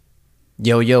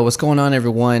Yo, what's going on,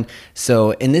 everyone? So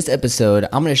in this episode,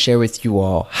 I'm going to share with you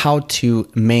all how to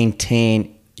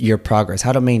maintain your progress,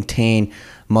 how to maintain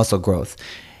muscle growth.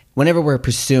 Whenever we're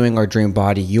pursuing our dream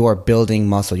body, you are building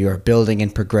muscle. You are building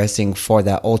and progressing for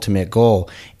that ultimate goal.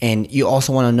 And you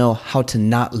also want to know how to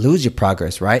not lose your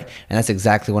progress, right? And that's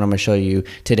exactly what I'm going to show you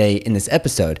today in this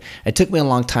episode. It took me a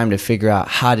long time to figure out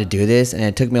how to do this. And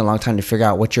it took me a long time to figure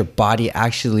out what your body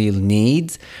actually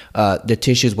needs, the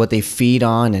tissues, what they feed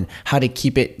on, and how to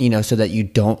keep it, so that you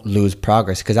don't lose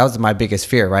progress. Because that was my biggest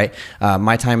fear, right?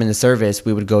 My time in the service,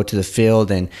 we would go to the field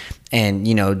and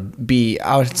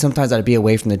sometimes I'd be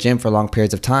away from the gym for long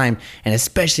periods of time. And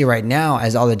especially right now,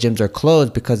 as all the gyms are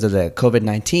closed because of the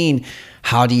COVID-19,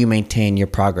 how do you maintain your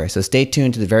progress? So stay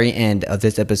tuned to the very end of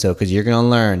this episode because you're going to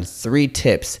learn 3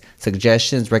 tips,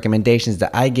 suggestions, recommendations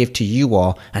that I give to you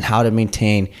all on how to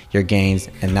maintain your gains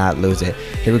and not lose it.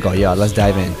 Here we go, y'all. Let's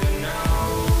dive in.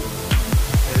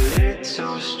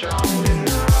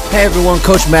 Hey everyone,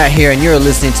 Coach Matt here, and you're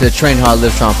listening to the Train Hard,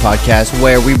 Live Strong podcast,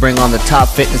 where we bring on the top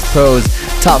fitness pros,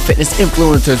 top fitness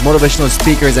influencers, motivational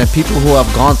speakers, and people who have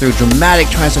gone through dramatic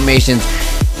transformations,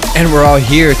 and we're all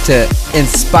here to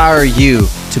inspire you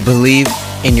to believe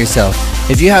in yourself.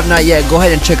 If you have not yet, go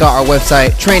ahead and check out our website,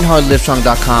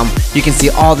 trainhardlivestrong.com. You can see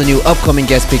all the new upcoming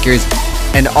guest speakers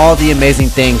and all the amazing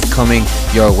things coming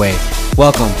your way.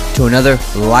 Welcome to another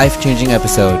life-changing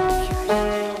episode.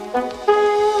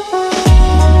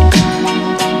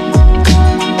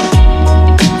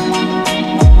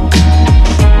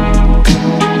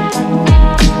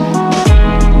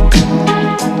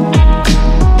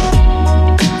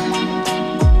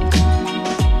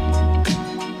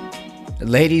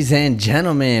 Ladies and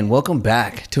gentlemen, welcome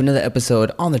back to another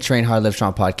episode on the Train Hard, Live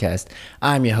Strong podcast.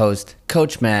 I'm your host,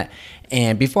 Coach Matt,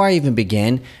 and before I even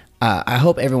begin, I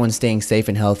hope everyone's staying safe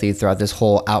and healthy throughout this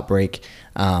whole outbreak.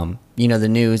 The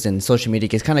news and social media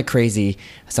gets kind of crazy.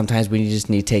 Sometimes we just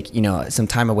need to take, some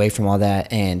time away from all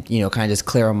that and, kind of just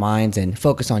clear our minds and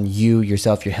focus on you,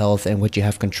 yourself, your health, and what you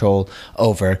have control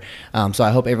over. So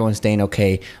I hope everyone's staying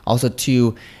okay. Also,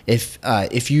 too,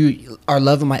 if you are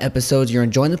loving my episodes, you're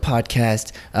enjoying the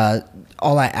podcast,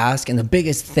 all I ask and the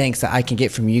biggest thanks that I can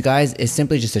get from you guys is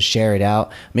simply just to share it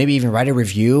out, maybe even write a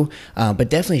review, but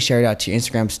definitely share it out to your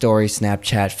Instagram story,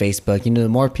 Snapchat, Facebook. The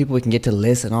more people we can get to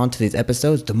listen on to these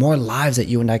episodes, the more lives that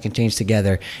you and I can change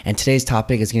together. And today's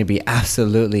topic is going to be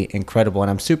absolutely incredible. And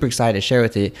I'm super excited to share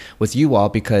with you all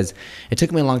because it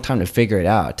took me a long time to figure it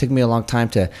out. It took me a long time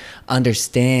to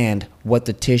understand what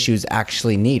the tissues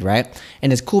actually need, right?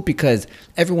 And it's cool because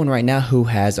everyone right now who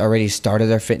has already started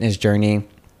their fitness journey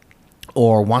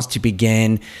or wants to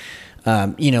begin,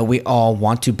 we all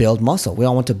want to build muscle. We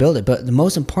all want to build it. But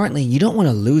most importantly, you don't want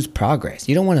to lose progress.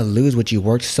 You don't want to lose what you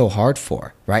worked so hard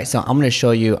for, right? So I'm going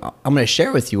to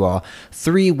share with you all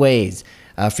 3 ways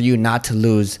for you not to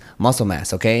lose muscle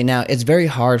mass, okay? Now, it's very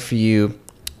hard for you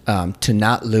to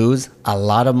not lose a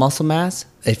lot of muscle mass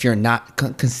if you're not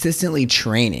consistently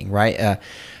training, right?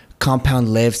 Compound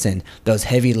lifts and those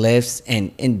heavy lifts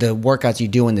and in the workouts you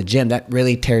do in the gym, that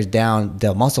really tears down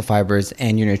the muscle fibers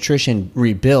and your nutrition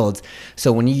rebuilds.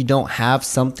 So when you don't have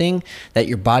something that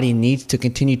your body needs to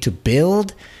continue to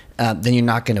build, then you're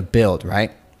not going to build, right?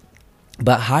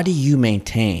 But how do you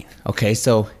maintain? Okay,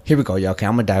 so here we go. Yeah, okay,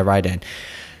 I'm going to dive right in.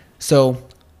 So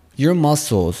your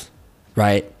muscles,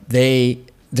 right,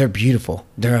 they're beautiful.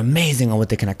 They're amazing on what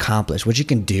they can accomplish. What you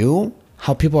can do,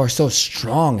 how people are so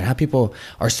strong and how people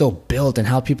are so built and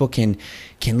how people can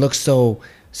look so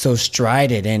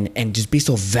strided and just be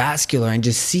so vascular and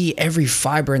just see every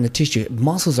fiber in the tissue.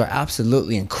 Muscles are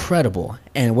absolutely incredible.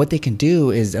 And what they can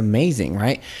do is amazing,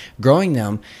 right? Growing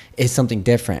them is something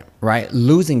different, right?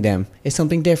 Losing them is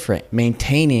something different.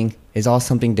 Maintaining is all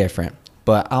something different.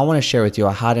 But I want to share with you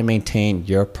how to maintain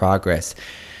your progress.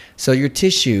 So your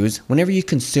tissues, whenever you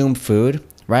consume food,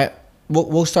 right?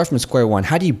 We'll start from square one.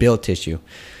 How do you build tissue?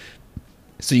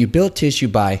 So you build tissue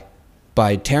by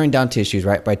tearing down tissues,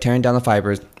 right? By tearing down the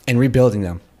fibers and rebuilding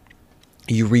them.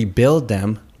 You rebuild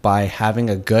them by having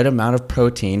a good amount of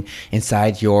protein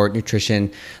inside your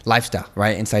nutrition lifestyle,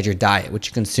 right? Inside your diet, which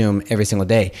you consume every single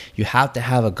day. You have to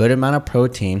have a good amount of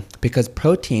protein because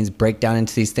proteins break down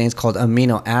into these things called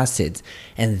amino acids.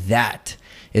 And that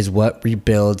is what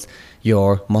rebuilds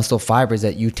your muscle fibers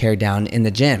that you tear down in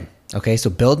the gym. Okay, so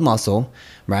build muscle,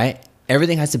 right?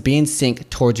 Everything has to be in sync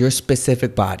towards your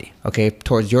specific body, okay?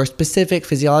 Towards your specific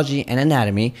physiology and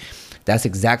anatomy. That's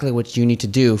exactly what you need to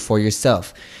do for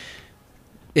yourself,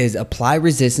 is apply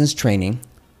resistance training,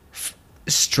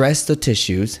 stress the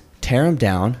tissues, tear them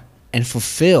down, and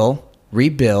fulfill,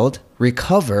 rebuild,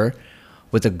 recover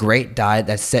with a great diet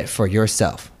that's set for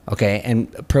yourself. Okay.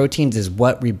 And proteins is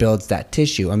what rebuilds that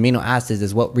tissue. Amino acids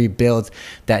is what rebuilds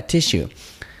that tissue.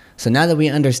 So now that we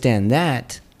understand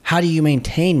that, how do you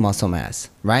maintain muscle mass,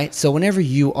 right? So whenever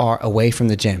you are away from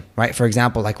the gym, right? For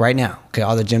example, like right now, okay,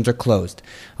 all the gyms are closed.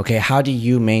 Okay, how do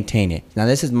you maintain it? Now,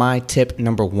 this is my tip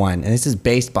number one, and this is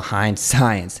based behind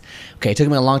science. Okay, it took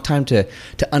me a long time to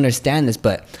understand this,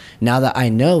 but now that I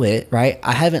know it, right,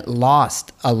 I haven't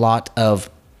lost a lot of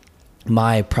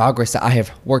my progress that I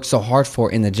have worked so hard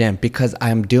for in the gym because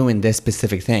I'm doing this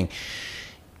specific thing.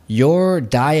 Your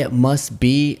diet must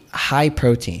be high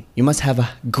protein. You must have a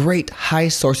great high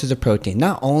sources of protein,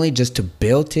 not only just to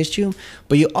build tissue,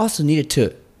 but you also need it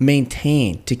to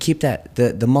maintain, to keep that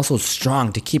the muscles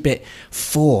strong, to keep it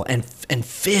full and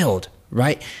filled,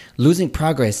 right? Losing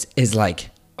progress is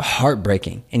like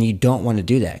heartbreaking, and you don't want to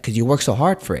do that because you work so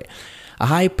hard for it. A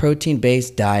high protein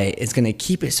based diet is going to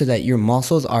keep it so that your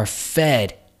muscles are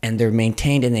fed and they're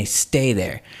maintained and they stay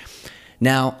there.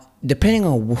 Now, depending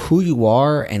on who you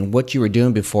are and what you were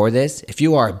doing before this, if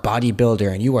you are a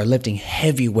bodybuilder and you are lifting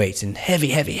heavy weights and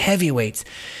heavy weights,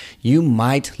 you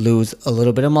might lose a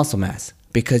little bit of muscle mass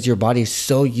because your body is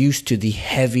so used to the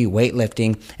heavy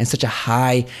weightlifting and such a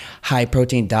high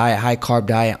protein diet, high carb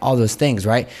diet, all those things,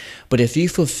 right? But if you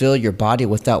fulfill your body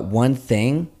with that one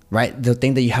thing, right, the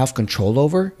thing that you have control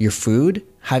over, your food,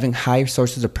 having high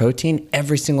sources of protein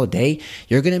every single day,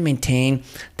 you're going to maintain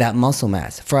that muscle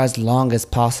mass for as long as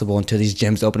possible until these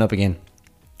gyms open up again.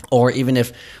 Or even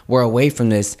if we're away from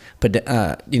this,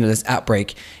 this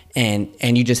outbreak,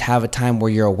 and you just have a time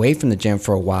where you're away from the gym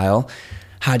for a while,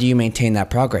 how do you maintain that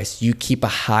progress? You keep a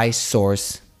high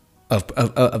source of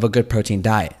a good protein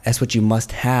diet. That's what you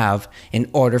must have in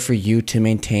order for you to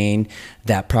maintain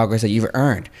that progress that you've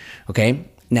earned. Okay.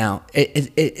 Now,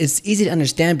 it's easy to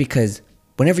understand because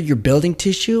whenever you're building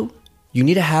tissue, you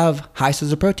need to have high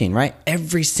sources of protein, right?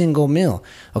 Every single meal,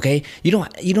 okay?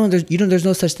 There's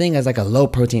no such thing as like a low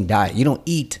protein diet. You don't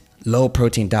eat low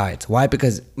protein diets. Why?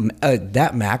 Because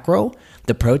that macro,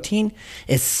 the protein,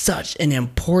 is such an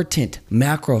important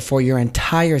macro for your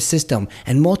entire system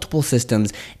and multiple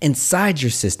systems inside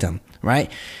your system, right?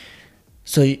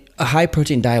 So a high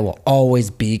protein diet will always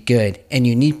be good, and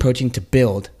you need protein to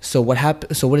build. So what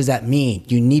does that mean?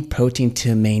 You need protein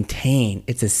to maintain.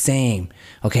 It's the same,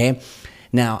 okay?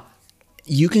 Now,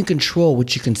 you can control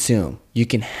what you consume. You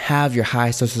can have your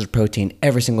high sources of protein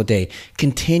every single day.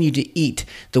 Continue to eat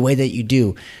the way that you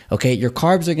do, okay? Your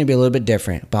carbs are going to be a little bit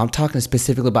different, but I'm talking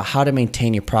specifically about how to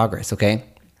maintain your progress, okay?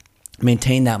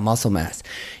 Maintain that muscle mass.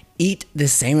 Eat the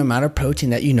same amount of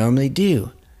protein that you normally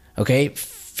do, okay?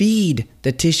 Feed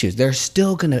the tissues. They're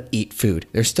still going to eat food.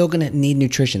 They're still going to need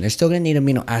nutrition. They're still going to need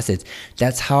amino acids.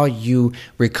 That's how you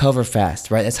recover fast,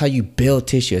 right? That's how you build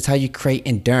tissue. That's how you create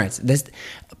endurance. This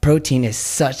protein is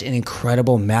such an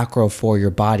incredible macro for your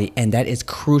body, and that is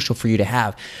crucial for you to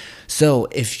have. So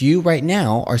if you right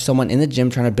now are someone in the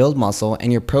gym trying to build muscle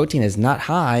and your protein is not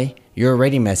high, you're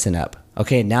already messing up.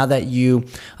 Okay, now that you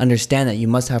understand that you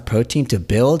must have protein to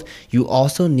build, you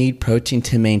also need protein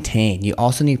to maintain. You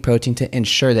also need protein to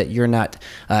ensure that you're not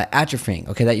atrophying,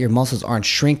 okay, that your muscles aren't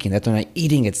shrinking, that they're not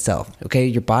eating itself, okay?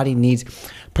 Your body needs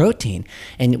protein.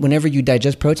 And whenever you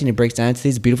digest protein, it breaks down into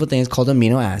these beautiful things called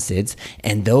amino acids,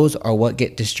 and those are what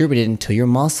get distributed into your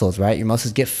muscles, right? Your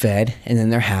muscles get fed, and then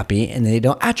they're happy, and they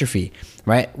don't atrophy,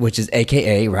 right? Which is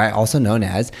AKA, right, also known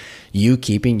as you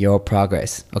keeping your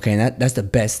progress, okay? And that's the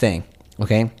best thing.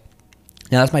 Okay,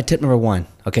 now that's my tip number one.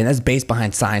 Okay, that's based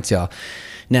behind science, y'all.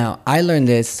 Now, I learned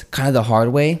this kind of the hard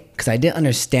way because I didn't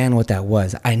understand what that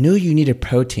was. I knew you needed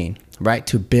protein, right,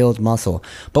 to build muscle.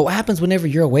 But what happens whenever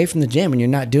you're away from the gym and you're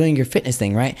not doing your fitness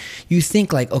thing, right? You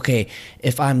think like, okay,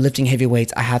 if I'm lifting heavy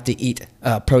weights, I have to eat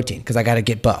protein because I got to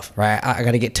get buff, right? I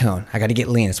got to get toned. I got to get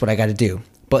lean. That's what I got to do.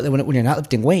 But when you're not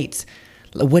lifting weights,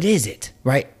 what is it,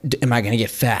 right? Am I going to get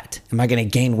fat? Am I going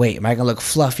to gain weight? Am I going to look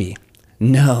fluffy?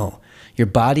 No. Your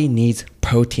body needs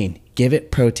protein. Give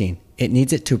it protein. It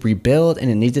needs it to rebuild, and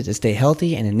it needs it to stay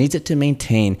healthy, and it needs it to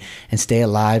maintain and stay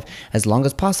alive as long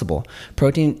as possible.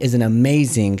 Protein is an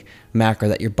amazing macro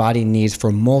that your body needs for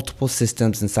multiple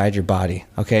systems inside your body,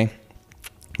 okay?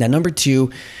 Now, number two,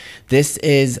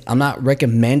 I'm not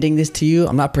recommending this to you.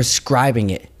 I'm not prescribing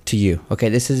it to you, okay?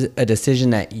 This is a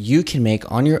decision that you can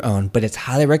make on your own, but it's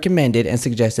highly recommended and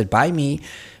suggested by me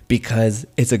because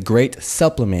it's a great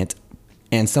supplement.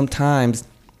 And sometimes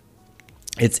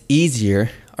it's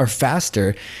easier or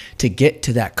faster to get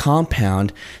to that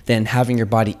compound than having your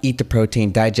body eat the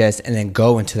protein, digest, and then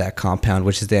go into that compound,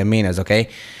 which is the aminos, okay?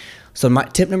 So my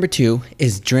tip number two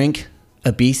is drink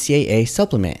a BCAA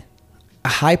supplement. a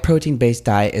high protein based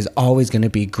diet is always going to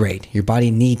be great. Your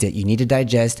body needs it. You need to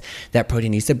digest. That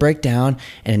protein needs to break down,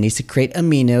 and it needs to create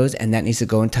aminos, and that needs to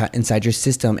go inside your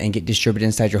system and get distributed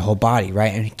inside your whole body,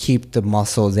 right? And keep the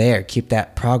muscle there, keep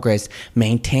that progress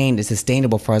maintained and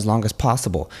sustainable for as long as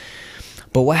possible.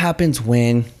 But what happens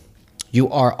when you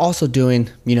are also doing,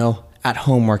 at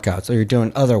home workouts, or you're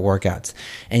doing other workouts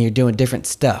and you're doing different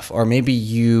stuff, or maybe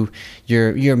your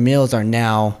meals are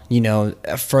now,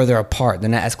 further apart. They're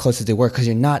not as close as they were because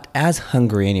you're not as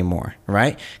hungry anymore,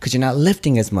 right? Because you're not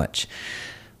lifting as much.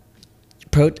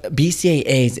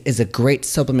 BCAAs is a great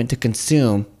supplement to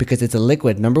consume because it's a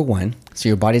liquid, number one, so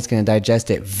your body's going to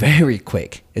digest it very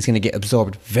quick. It's going to get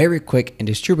absorbed very quick and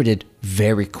distributed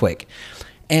very quick.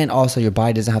 And also your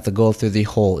body doesn't have to go through the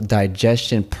whole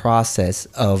digestion process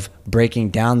of breaking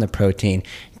down the protein,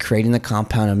 creating the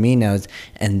compound aminos,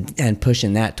 and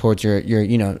pushing that towards your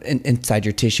inside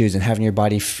your tissues and having your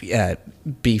body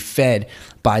be fed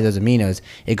by those aminos.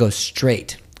 It goes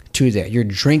straight to there. You're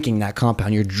drinking that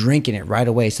compound. You're drinking it right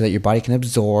away so that your body can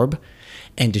absorb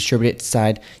and distribute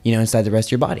it inside the rest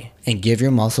of your body and give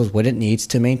your muscles what it needs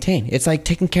to maintain. It's like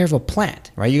taking care of a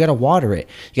plant, right? You got to water it.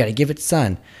 You got to give it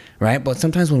sun, right? But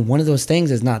sometimes when one of those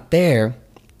things is not there,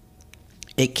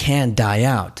 it can die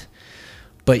out.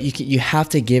 But you have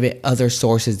to give it other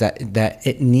sources that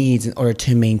it needs in order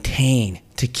to maintain,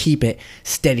 to keep it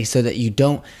steady so that you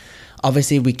don't.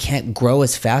 Obviously, we can't grow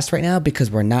as fast right now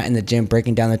because we're not in the gym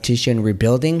breaking down the tissue and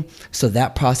rebuilding. So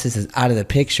that process is out of the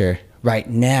picture right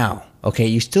now. Okay,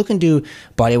 you still can do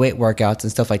body weight workouts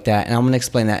and stuff like that, and I'm going to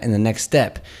explain that in the next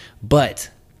step. But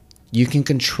you can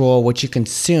control what you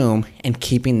consume and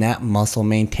keeping that muscle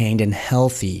maintained and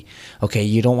healthy. Okay,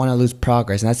 you don't want to lose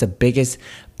progress, and that's the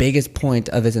biggest point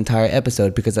of this entire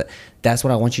episode because that's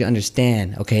what I want you to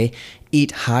understand. Okay,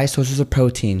 eat high sources of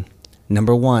protein.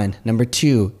 Number one. Number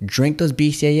two, drink those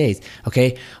BCAAs,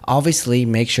 okay? Obviously,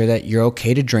 make sure that you're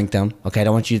okay to drink them, okay? I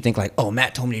don't want you to think like, oh,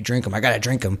 Matt told me to drink them. I got to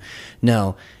drink them.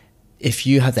 No. If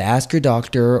you have to ask your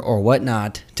doctor or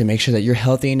whatnot to make sure that you're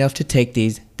healthy enough to take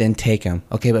these, then take them,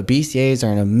 okay? But BCAAs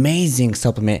are an amazing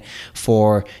supplement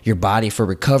for your body, for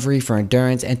recovery, for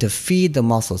endurance, and to feed the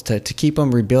muscles, to keep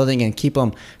them rebuilding and keep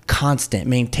them constant,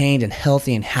 maintained, and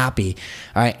healthy and happy,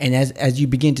 all right? And as you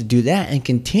begin to do that and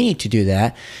continue to do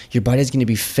that, your body is going to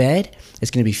be fed, it's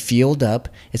going to be fueled up,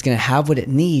 it's going to have what it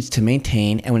needs to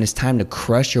maintain, and when it's time to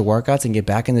crush your workouts and get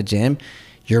back in the gym,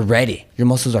 you're ready. Your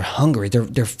muscles are hungry.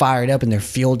 They're fired up and they're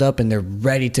fueled up and they're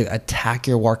ready to attack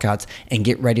your workouts and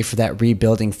get ready for that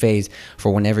rebuilding phase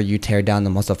for whenever you tear down the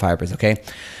muscle fibers, okay?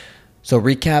 So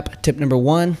recap, tip number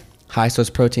one, high source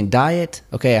protein diet,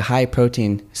 okay? A high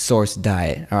protein source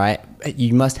diet, all right?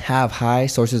 You must have high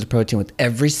sources of protein with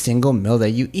every single meal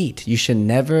that you eat. You should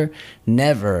never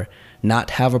not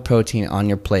have a protein on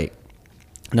your plate.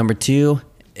 Number two,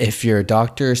 if your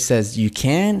doctor says you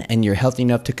can and you're healthy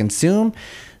enough to consume,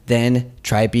 then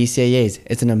try BCAAs.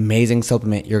 It's an amazing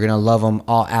supplement. You're going to love them.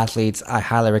 All athletes, I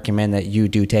highly recommend that you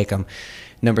do take them.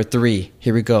 Number three,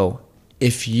 here we go.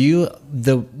 If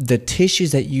the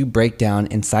tissues that you break down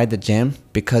inside the gym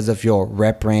because of your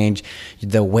rep range,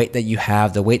 the weight that you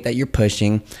have, the weight that you're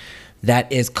pushing, that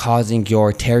is causing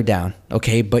your tear down,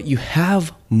 okay? But you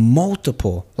have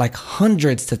multiple, like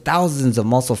hundreds to thousands of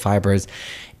muscle fibers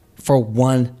for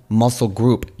one muscle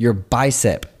group. Your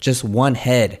bicep, just one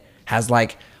head, has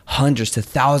like hundreds to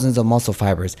thousands of muscle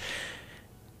fibers.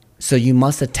 So you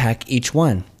must attack each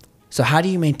one. So how do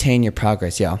you maintain your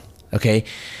progress, y'all? Okay.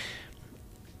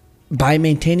 By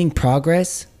maintaining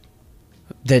progress,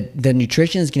 the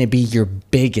nutrition is going to be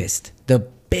the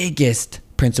biggest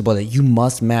principle that you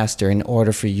must master in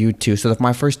order for you to. So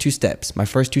my first two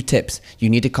tips, you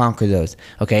need to conquer those.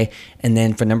 Okay. And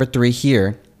then for number three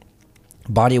here,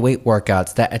 body weight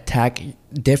workouts that attack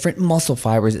different muscle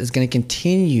fibers is going to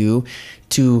continue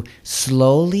to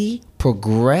slowly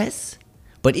progress.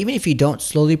 But even if you don't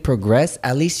slowly progress,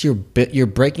 at least you're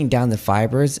breaking down the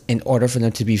fibers in order for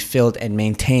them to be filled and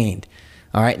maintained.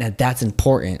 All right, now that's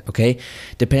important, okay?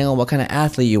 Depending on what kind of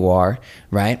athlete you are,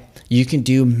 right, you can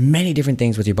do many different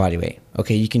things with your body weight,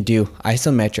 okay? You can do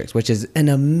isometrics, which is an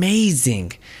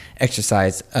amazing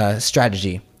exercise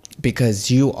strategy, because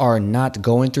you are not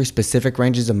going through specific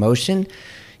ranges of motion.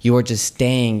 You are just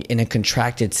staying in a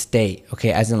contracted state,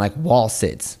 okay, as in like wall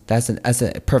sits. That's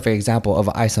a perfect example of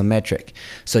an isometric.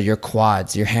 So your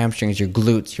quads, your hamstrings, your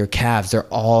glutes, your calves,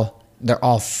 they're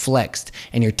all flexed,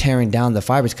 and you're tearing down the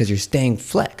fibers because you're staying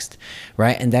flexed,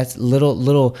 right? And that's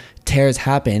little tears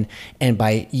happen, and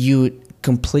by you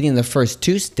completing the first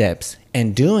two steps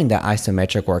and doing the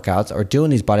isometric workouts or doing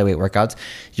these bodyweight workouts,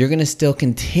 you're going to still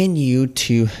continue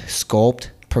to sculpt,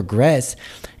 progress,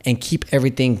 and keep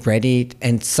everything ready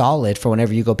and solid for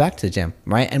whenever you go back to the gym,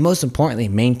 right? And most importantly,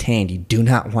 maintain. You do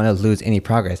not want to lose any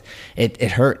progress. It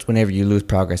hurts whenever you lose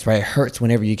progress, right? It hurts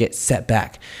whenever you get set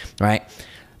back, right?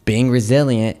 Being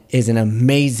resilient is an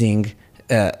amazing,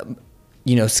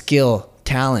 skill,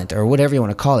 talent, or whatever you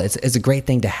want to call it. It's a great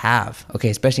thing to have, okay,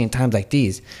 especially in times like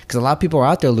these, because a lot of people are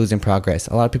out there losing progress.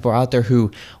 A lot of people are out there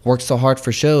who work so hard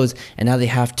for shows, and now they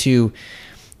have to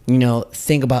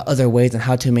think about other ways on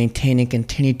how to maintain and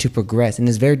continue to progress. And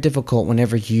it's very difficult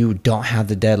whenever you don't have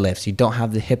the deadlifts, you don't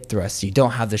have the hip thrusts, you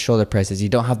don't have the shoulder presses, you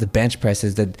don't have the bench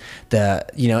presses,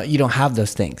 you don't have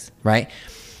those things, right?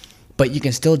 But you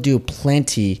can still do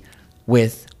plenty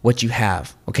with what you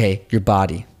have, okay? Your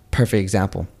body, perfect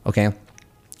example, okay?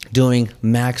 Doing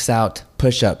max out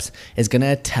push-ups is going to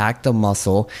attack the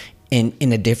muscle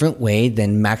in a different way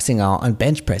than maxing out on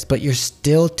bench press, but you're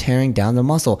still tearing down the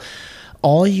muscle.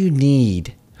 All you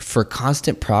need for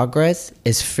constant progress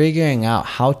is figuring out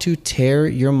how to tear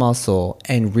your muscle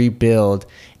and rebuild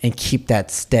and keep that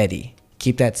steady.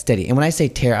 Keep that steady. And when I say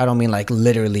tear, I don't mean like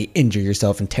literally injure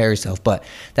yourself and tear yourself, but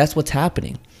that's what's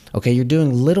happening. Okay, you're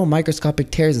doing little microscopic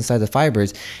tears inside the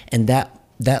fibers, and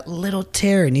that little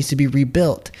tear needs to be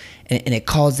rebuilt, and it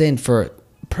calls in for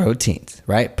proteins,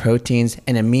 right? Proteins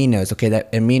and aminos, okay,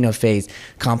 that amino phase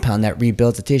compound that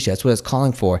rebuilds the tissue. That's what it's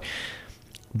calling for.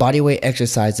 Bodyweight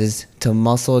exercises to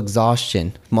muscle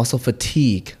exhaustion, muscle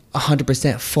fatigue,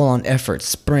 100% full on effort,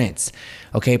 sprints,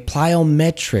 okay,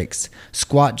 plyometrics,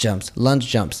 squat jumps, lunge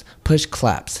jumps, push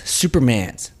claps,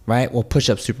 Supermans, right? Well, push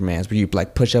up Supermans, where you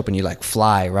like push up and you like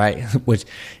fly, right? Which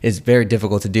is very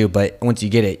difficult to do, but once you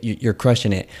get it, you're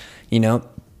crushing it,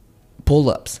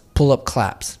 pull-ups, pull-up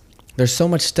claps. There's so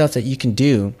much stuff that you can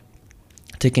do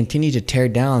to continue to tear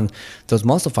down those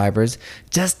muscle fibers,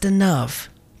 just enough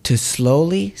to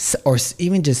slowly or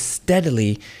even just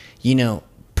steadily,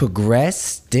 progress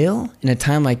still in a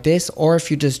time like this. Or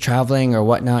if you're just traveling or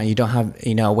whatnot, and you don't have,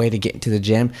 a way to get into the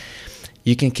gym,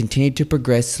 you can continue to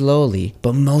progress slowly.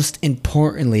 But most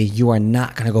importantly, you are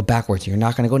not going to go backwards. You're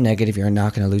not going to go negative. You're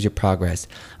not going to lose your progress.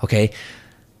 Okay.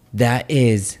 That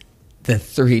is the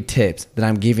 3 tips that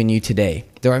I'm giving you today.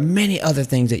 There are many other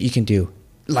things that you can do,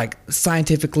 like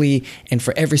scientifically, and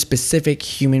for every specific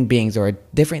human beings, there are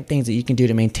different things that you can do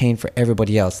to maintain for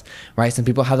everybody else, right? Some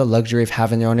people have the luxury of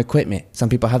having their own equipment. Some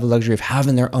people have the luxury of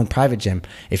having their own private gym.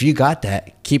 If you got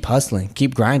that, keep hustling,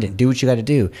 keep grinding, do what you got to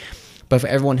do. But for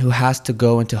everyone who has to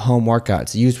go into home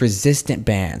workouts, use resistant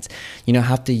bands,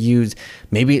 have to use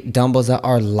maybe dumbbells that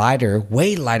are lighter,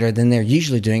 way lighter than they're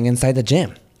usually doing inside the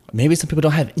gym. Maybe some people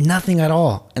don't have nothing at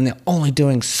all, and they're only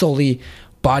doing solely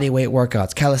body weight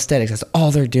workouts, calisthenics. That's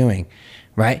all they're doing,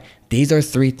 right? These are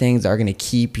 3 things that are going to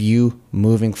keep you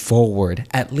moving forward,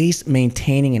 at least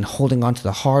maintaining and holding on to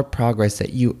the hard progress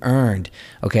that you earned,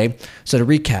 okay? So to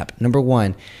recap, number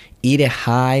 1, eat a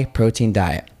high protein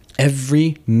diet.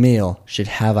 Every meal should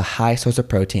have a high source of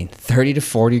protein, 30 to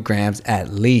 40 grams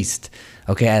at least,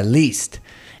 okay? At least.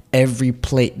 Every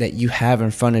plate that you have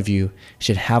in front of you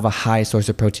should have a high source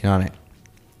of protein on it.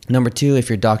 Number 2, if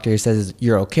your doctor says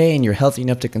you're okay and you're healthy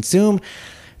enough to consume,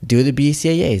 do the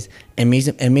BCAAs,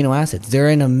 amino acids. They're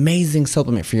an amazing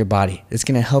supplement for your body. It's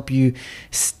going to help you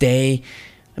stay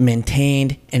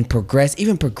maintained and progress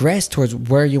towards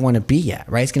where you want to be at,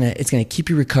 right? It's going to keep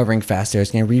you recovering faster.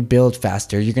 It's going to rebuild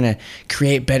faster. You're going to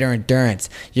create better endurance.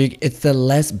 It's the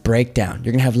less breakdown.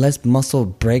 You're going to have less muscle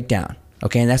breakdown.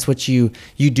 Okay, and that's what you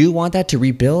do want that to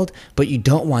rebuild, but you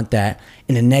don't want that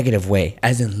in a negative way,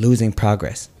 as in losing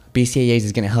progress. BCAAs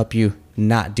is going to help you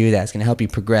not do that. It's going to help you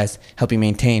progress, help you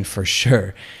maintain for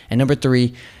sure. And number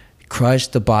 3, crush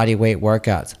the body weight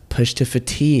workouts. Push to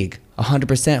fatigue,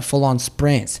 100% full-on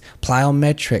sprints,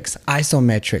 plyometrics,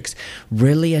 isometrics.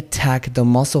 Really attack the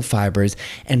muscle fibers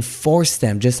and force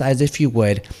them, just as if you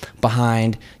would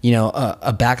behind,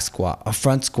 a back squat, a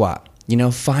front squat.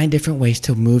 Find different ways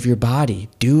to move your body.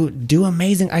 Do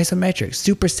amazing isometrics,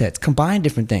 supersets, combine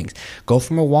different things. Go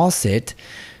from a wall sit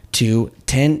to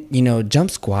 10,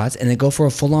 jump squats, and then go for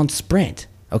a full-on sprint.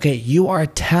 Okay, you are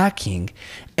attacking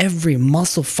every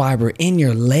muscle fiber in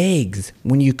your legs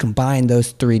when you combine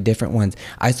those 3 different ones.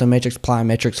 Isometrics,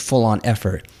 plyometrics, full-on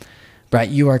effort. Right?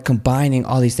 You are combining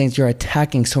all these things. You're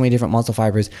attacking so many different muscle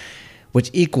fibers, which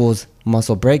equals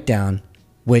muscle breakdown,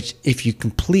 which if you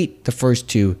complete the first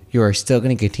 2, you are still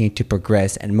going to continue to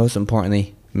progress and, most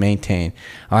importantly, maintain.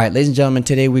 All right, ladies and gentlemen,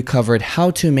 today we covered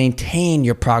how to maintain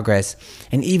your progress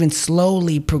and even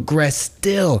slowly progress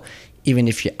still, even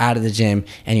if you're out of the gym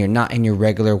and you're not in your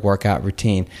regular workout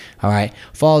routine. All right,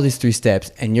 follow these 3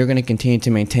 steps and you're going to continue to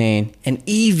maintain and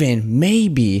even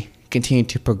maybe continue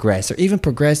to progress, or even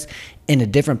progress in a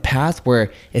different path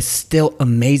where it's still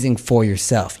amazing for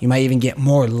yourself. You might even get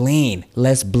more lean,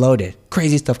 less bloated.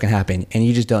 Crazy stuff can happen, and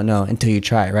you just don't know until you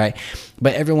try it, right?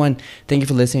 But everyone, thank you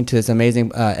for listening to this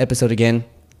amazing episode again.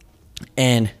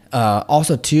 And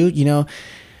also too,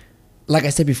 like I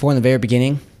said before in the very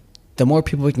beginning, the more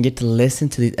people we can get to listen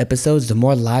to these episodes, the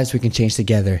more lives we can change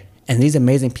together. And these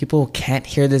amazing people can't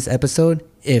hear this episode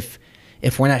if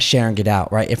we're not sharing it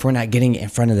out, right? If we're not getting it in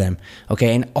front of them,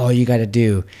 okay? And all you got to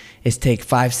do is take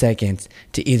 5 seconds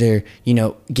to either,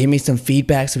 give me some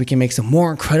feedback so we can make some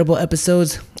more incredible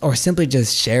episodes, or simply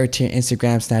just share it to your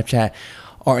Instagram, Snapchat,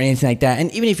 or anything like that.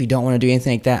 And even if you don't want to do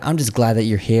anything like that, I'm just glad that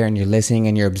you're here and you're listening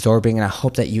and you're absorbing, and I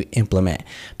hope that you implement,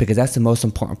 because that's the most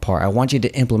important part. I want you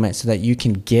to implement so that you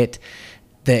can get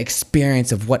the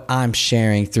experience of what I'm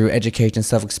sharing through education,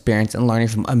 self-experience, and learning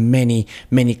from many,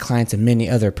 many clients and many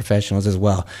other professionals as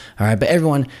well. All right, but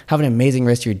everyone, have an amazing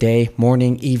rest of your day,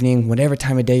 morning, evening, whatever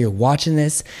time of day you're watching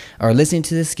this or listening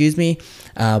to this,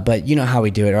 but you know how we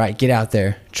do it, all right? Get out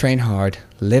there, train hard,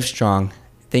 live strong.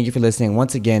 Thank you for listening.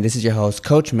 Once again, this is your host,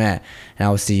 Coach Matt, and I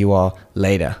will see you all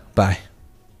later. Bye.